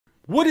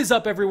What is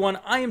up, everyone?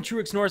 I am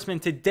Truex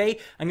Norseman. Today,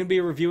 I'm going to be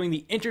reviewing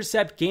the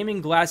Intercept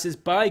Gaming Glasses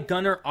by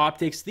Gunnar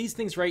Optiks. These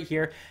things right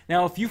here.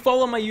 Now, if you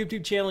follow my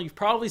YouTube channel, you've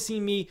probably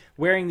seen me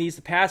wearing these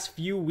the past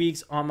few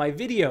weeks on my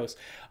videos.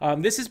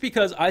 This is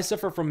because I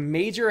suffer from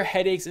major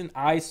headaches and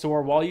eye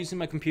sore while using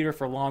my computer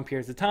for long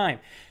periods of time.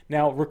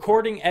 Now,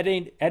 recording,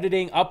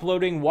 editing,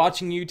 uploading,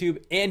 watching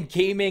YouTube, and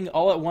gaming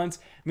all at once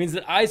means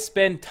that I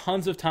spend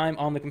tons of time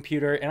on the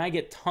computer and I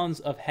get tons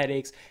of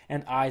headaches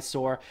and eye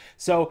sore.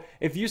 So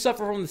if you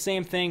suffer from the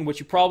same thing, which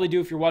you probably do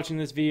if you're watching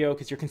this video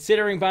because you're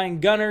considering buying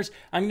Gunnars,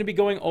 I'm going to be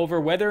going over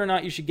whether or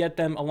not you should get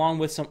them along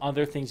with some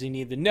other things you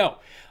need to know.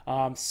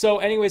 So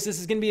anyways, this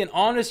is going to be an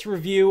honest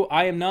review.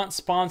 I am not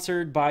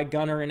sponsored by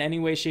Gunnar in any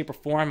way, shape, or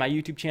form. My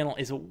YouTube channel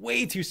is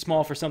way too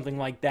small for something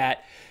like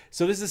that.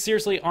 So this is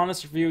seriously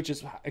honest review,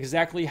 just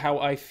exactly how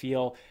I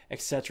feel,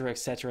 etc.,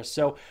 etc.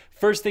 So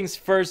first things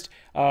first,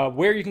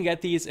 where you can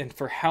get these and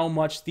for how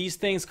much. These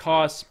things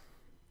cost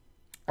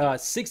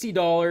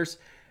 $60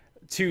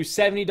 to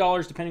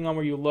 $70 depending on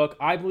where you look.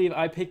 I believe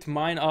I picked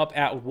mine up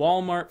at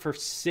Walmart for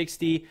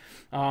 $60.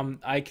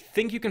 I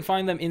think you can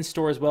find them in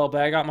store as well,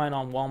 but I got mine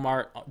on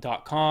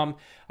Walmart.com.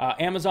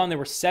 Amazon, they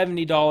were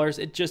 $70.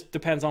 It just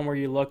depends on where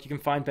you look. You can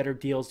find better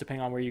deals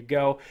depending on where you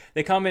go.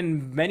 They come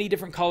in many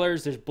different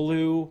colors. There's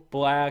blue,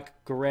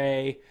 black,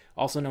 gray,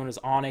 also known as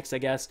onyx, I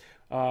guess,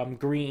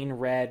 green,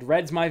 red.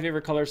 Red's my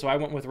favorite color, so I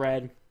went with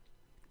red.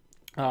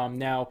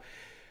 Now,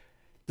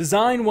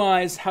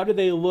 design-wise, how do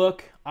they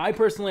look? I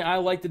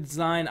like the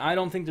design. I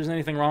don't think there's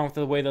anything wrong with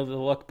the way that they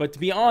look. But to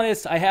be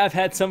honest, I have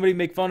had somebody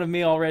make fun of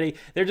me already.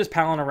 They're just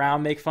palling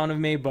around, make fun of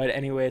me. But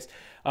anyways,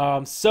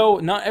 so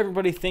not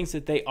everybody thinks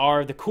that they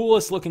are the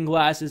coolest looking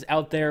glasses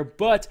out there.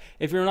 But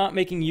if you're not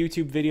making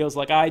YouTube videos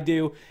like I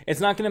do,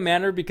 it's not going to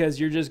matter because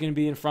you're just going to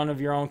be in front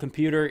of your own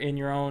computer in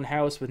your own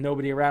house with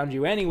nobody around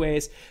you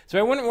anyways. So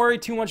I wouldn't worry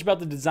too much about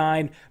the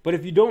design. But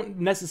if you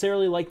don't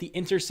necessarily like the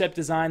Intercept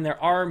design,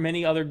 there are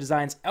many other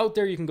designs out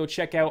there you can go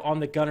check out on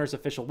the Gunnar's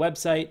official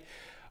website.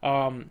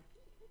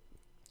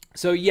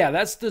 So yeah,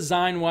 that's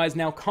design wise.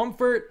 Now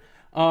comfort,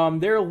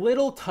 they're a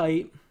little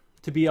tight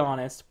to be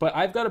honest, but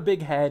I've got a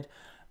big head.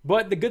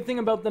 But the good thing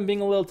about them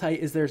being a little tight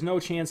is there's no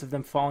chance of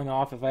them falling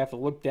off if I have to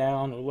look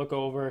down or look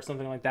over or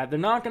something like that. They're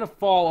not going to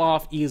fall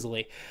off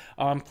easily.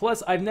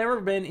 Plus, I've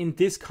never been in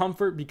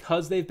discomfort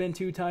because they've been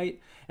too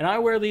tight. And I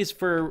wear these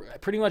for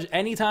pretty much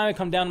any time I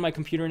come down to my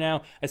computer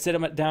now. I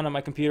sit down on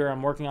my computer,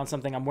 I'm working on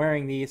something, I'm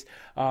wearing these.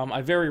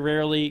 I very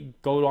rarely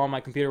go on my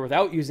computer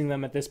without using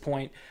them at this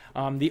point.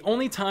 The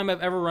only time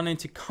I've ever run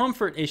into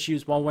comfort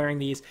issues while wearing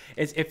these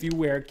is if you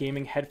wear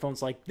gaming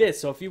headphones like this.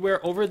 So if you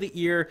wear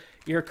over-the-ear,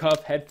 ear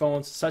cuff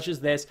headphones such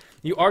as this,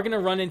 you are going to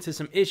run into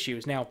some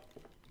issues. Now,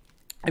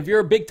 if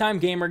you're a big-time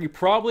gamer, you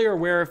probably are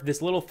aware of this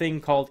little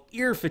thing called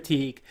ear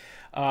fatigue,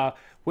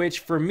 which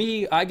for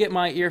me, I get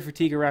my ear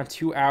fatigue around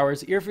 2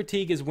 hours. Ear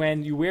fatigue is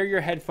when you wear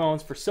your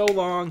headphones for so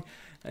long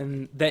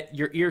and that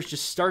your ears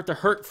just start to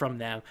hurt from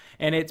them.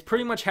 And it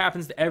pretty much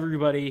happens to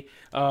everybody,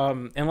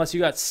 unless you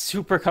got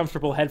super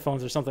comfortable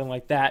headphones or something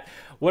like that.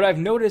 What I've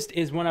noticed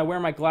is when I wear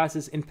my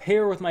glasses in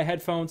pair with my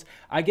headphones,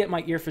 I get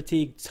my ear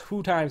fatigue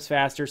 2 times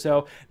faster.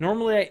 So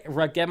normally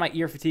I get my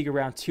ear fatigue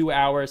around 2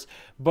 hours,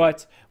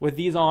 but with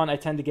these on, I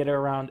tend to get it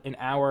around an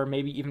hour,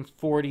 maybe even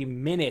 40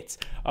 minutes.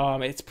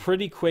 It's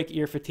pretty quick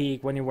ear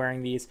fatigue when you're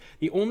wearing these.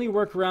 The only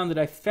workaround that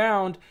I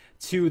found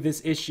to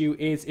this issue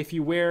is if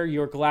you wear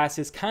your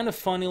glasses kind of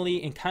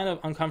funnily and kind of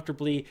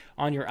uncomfortably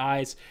on your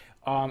eyes,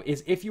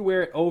 is if you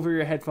wear it over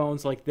your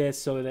headphones like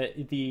this so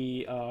that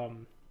the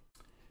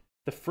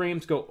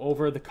frames go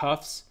over the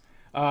cuffs.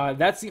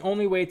 That's the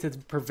only way to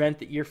prevent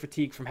the ear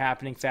fatigue from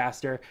happening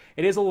faster.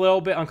 It is a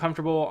little bit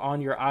uncomfortable on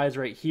your eyes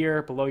right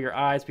here, below your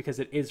eyes, because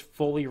it is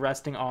fully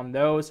resting on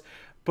those,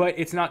 but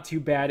it's not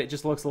too bad. It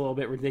just looks a little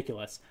bit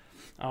ridiculous.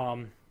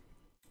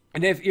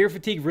 And if ear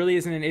fatigue really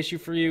isn't an issue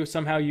for you,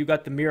 somehow you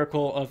got the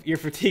miracle of ear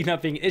fatigue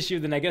not being an issue,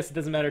 then I guess it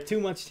doesn't matter too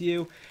much to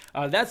you.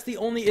 That's the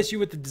only issue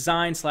with the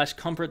design /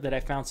 comfort that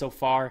I found so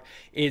far,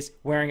 is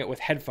wearing it with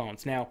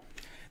headphones. Now,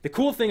 the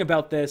cool thing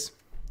about this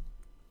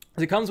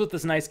is it comes with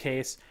this nice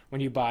case when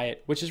you buy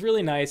it, which is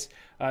really nice.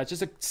 It's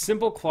just a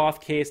simple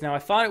cloth case. Now, I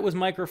thought it was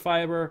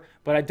microfiber,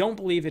 but I don't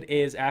believe it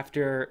is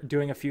after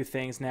doing a few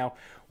things. Now,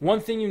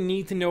 one thing you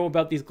need to know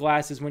about these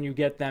glasses when you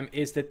get them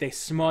is that they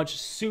smudge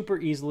super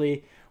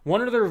easily.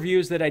 One of the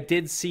reviews that I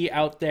did see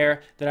out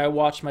there that I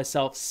watched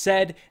myself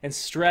said and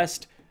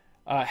stressed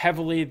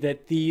heavily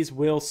that these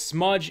will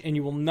smudge and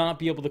you will not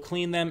be able to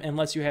clean them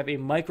unless you have a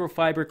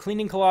microfiber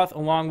cleaning cloth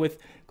along with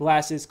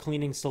glasses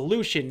cleaning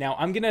solution. Now,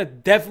 I'm going to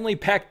definitely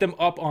pack them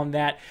up on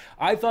that.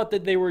 I thought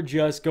that they were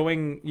just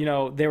going, you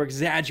know, they were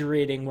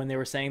exaggerating when they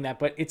were saying that,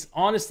 but it's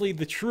honestly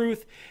the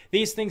truth.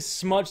 These things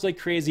smudge like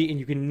crazy and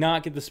you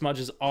cannot get the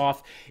smudges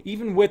off.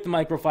 Even with the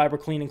microfiber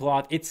cleaning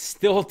cloth, it's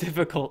still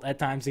difficult at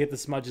times to get the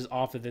smudges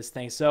off of this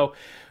thing. So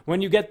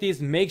when you get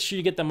these, make sure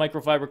you get the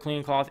microfiber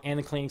cleaning cloth and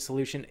the cleaning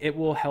solution. It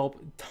will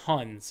help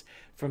tons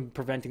from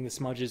preventing the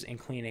smudges and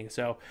cleaning.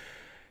 So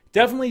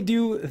definitely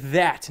do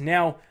that.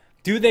 Now,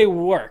 do they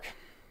work?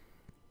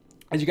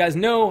 As you guys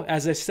know,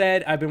 as I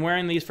said, I've been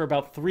wearing these for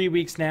about 3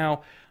 weeks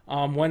now.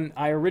 When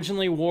I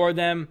originally wore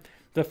them,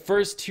 the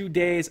first 2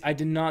 days, I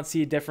did not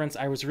see a difference.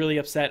 I was really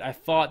upset. I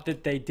thought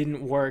that they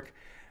didn't work.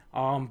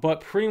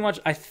 But pretty much,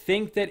 I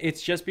think that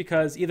it's just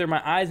because either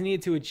my eyes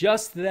needed to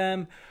adjust to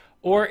them,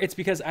 or it's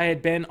because I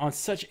had been on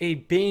such a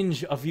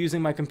binge of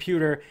using my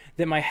computer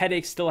that my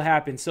headache still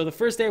happened. So the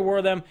first day I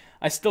wore them,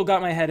 I still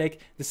got my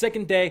headache. The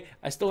second day,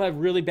 I still had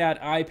really bad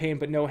eye pain,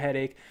 but no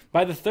headache.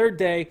 By the third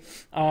day,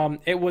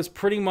 it was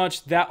pretty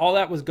much that all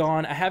that was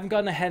gone. I haven't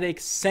gotten a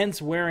headache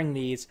since wearing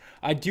these.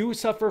 I do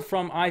suffer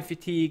from eye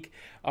fatigue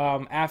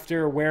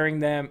after wearing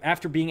them,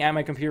 after being at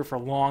my computer for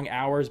long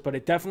hours, but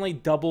it definitely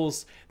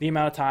doubles the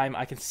amount of time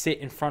I can sit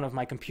in front of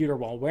my computer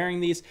while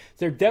wearing these.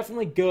 They're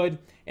definitely good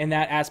in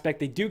that aspect.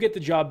 They do get the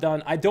job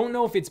done. I don't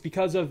know if it's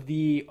because of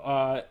the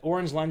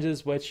orange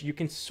lenses, which you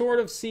can sort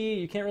of see.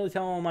 You can't really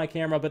tell on my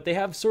camera, but they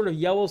have sort of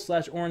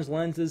yellow/orange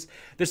lenses.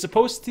 They're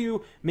supposed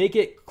to make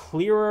it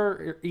clearer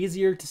or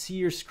easier to see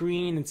your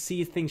screen and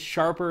see things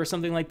sharper or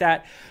something like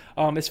that.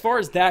 As far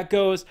as that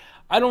goes,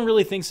 I don't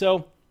really think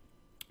so.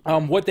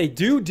 What they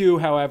do,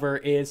 however,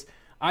 is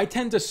I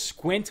tend to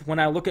squint when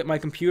I look at my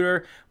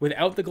computer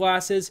without the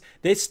glasses.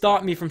 They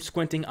stop me from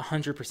squinting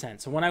 100%.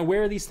 So when I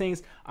wear these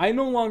things, I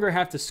no longer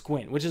have to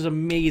squint, which is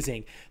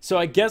amazing. So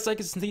I guess I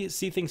can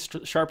see things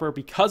sharper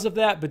because of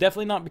that, but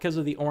definitely not because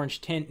of the orange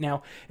tint.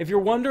 Now, if you're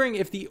wondering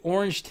if the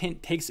orange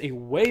tint takes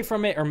away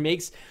from it or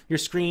makes your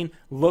screen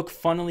look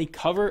funnily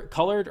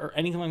colored or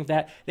anything like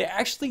that, they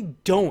actually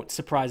don't,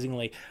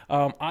 surprisingly.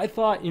 I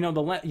thought, you know,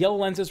 the yellow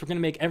lenses were going to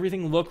make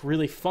everything look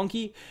really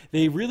funky.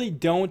 They really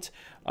don't.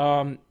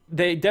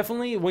 They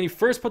definitely, when you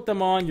first put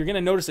them on, you're going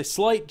to notice a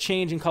slight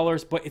change in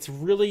colors, but it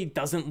really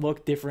doesn't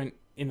look different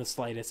in the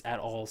slightest at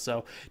all.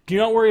 So do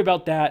not worry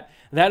about that.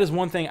 That is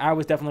one thing I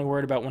was definitely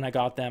worried about when I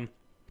got them.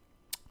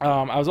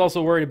 I was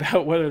also worried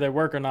about whether they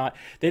work or not.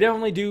 They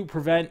definitely do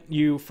prevent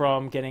you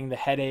from getting the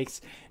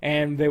headaches,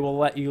 and they will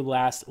let you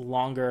last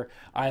longer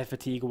eye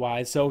fatigue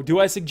wise. So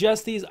do I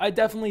suggest these? I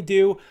definitely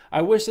do.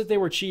 I wish that they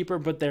were cheaper,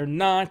 but they're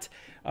not.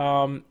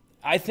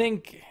 I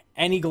think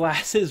any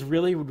glasses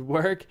really would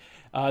work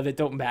that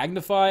don't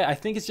magnify. I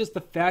think it's just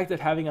the fact of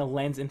having a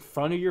lens in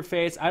front of your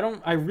face.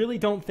 I really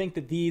don't think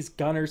that these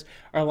Gunnars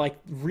are like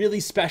really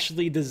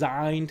specially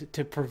designed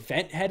to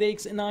prevent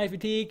headaches and eye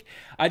fatigue.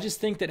 I just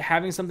think that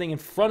having something in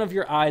front of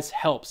your eyes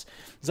helps.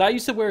 Because I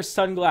used to wear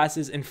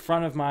sunglasses in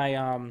front of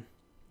my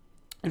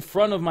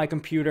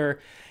computer,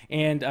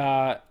 and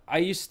I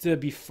used to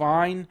be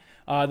fine.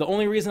 The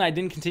only reason I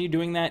didn't continue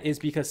doing that is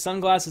because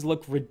sunglasses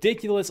look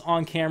ridiculous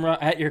on camera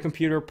at your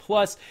computer.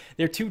 Plus,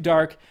 they're too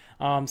dark.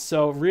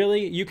 So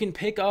really, you can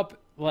pick up,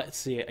 let's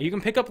see, you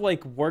can pick up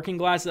like working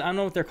glasses. I don't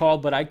know what they're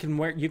called, but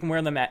you can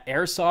wear them at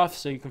Airsoft,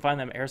 so you can find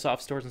them at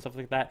Airsoft stores and stuff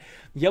like that.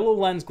 Yellow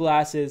lens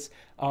glasses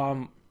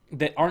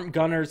that aren't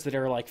Gunnars, that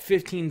are like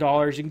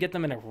 $15. You can get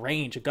them in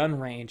a gun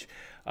range.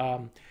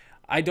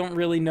 I don't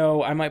really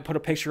know. I might put a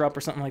picture up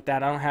or something like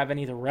that. I don't have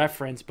any to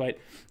reference, but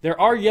there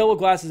are yellow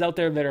glasses out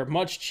there that are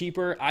much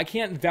cheaper. I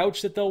can't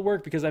vouch that they'll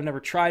work because I've never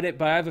tried it,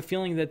 but I have a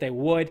feeling that they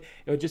would.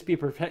 It would just be a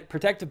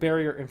protective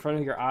barrier in front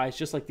of your eyes,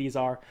 just like these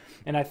are.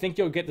 And I think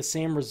you'll get the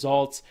same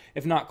results,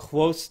 if not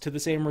close to the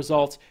same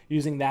results,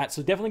 using that.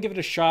 So definitely give it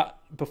a shot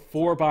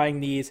before buying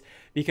these,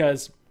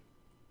 because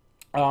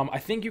I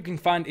think you can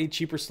find a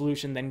cheaper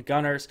solution than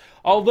Gunnars.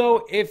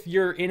 Although, if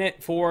you're in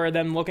it for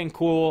them looking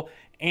cool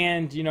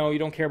and you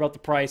don't care about the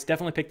price,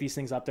 definitely pick these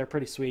things up. They're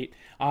pretty sweet.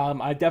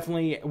 I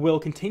definitely will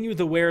continue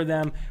to wear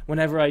them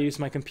whenever I use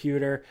my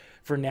computer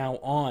for now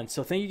on.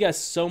 So thank you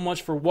guys so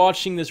much for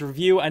watching this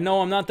review. I know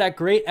I'm not that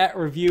great at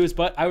reviews,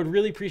 but I would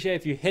really appreciate it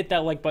if you hit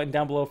that like button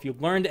down below if you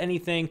learned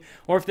anything,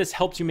 or if this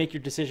helps you make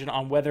your decision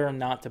on whether or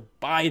not to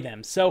buy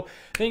them. So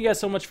thank you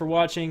guys so much for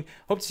watching.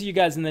 Hope to see you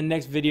guys in the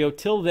next video.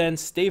 Till then,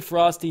 stay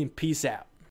frosty and peace out.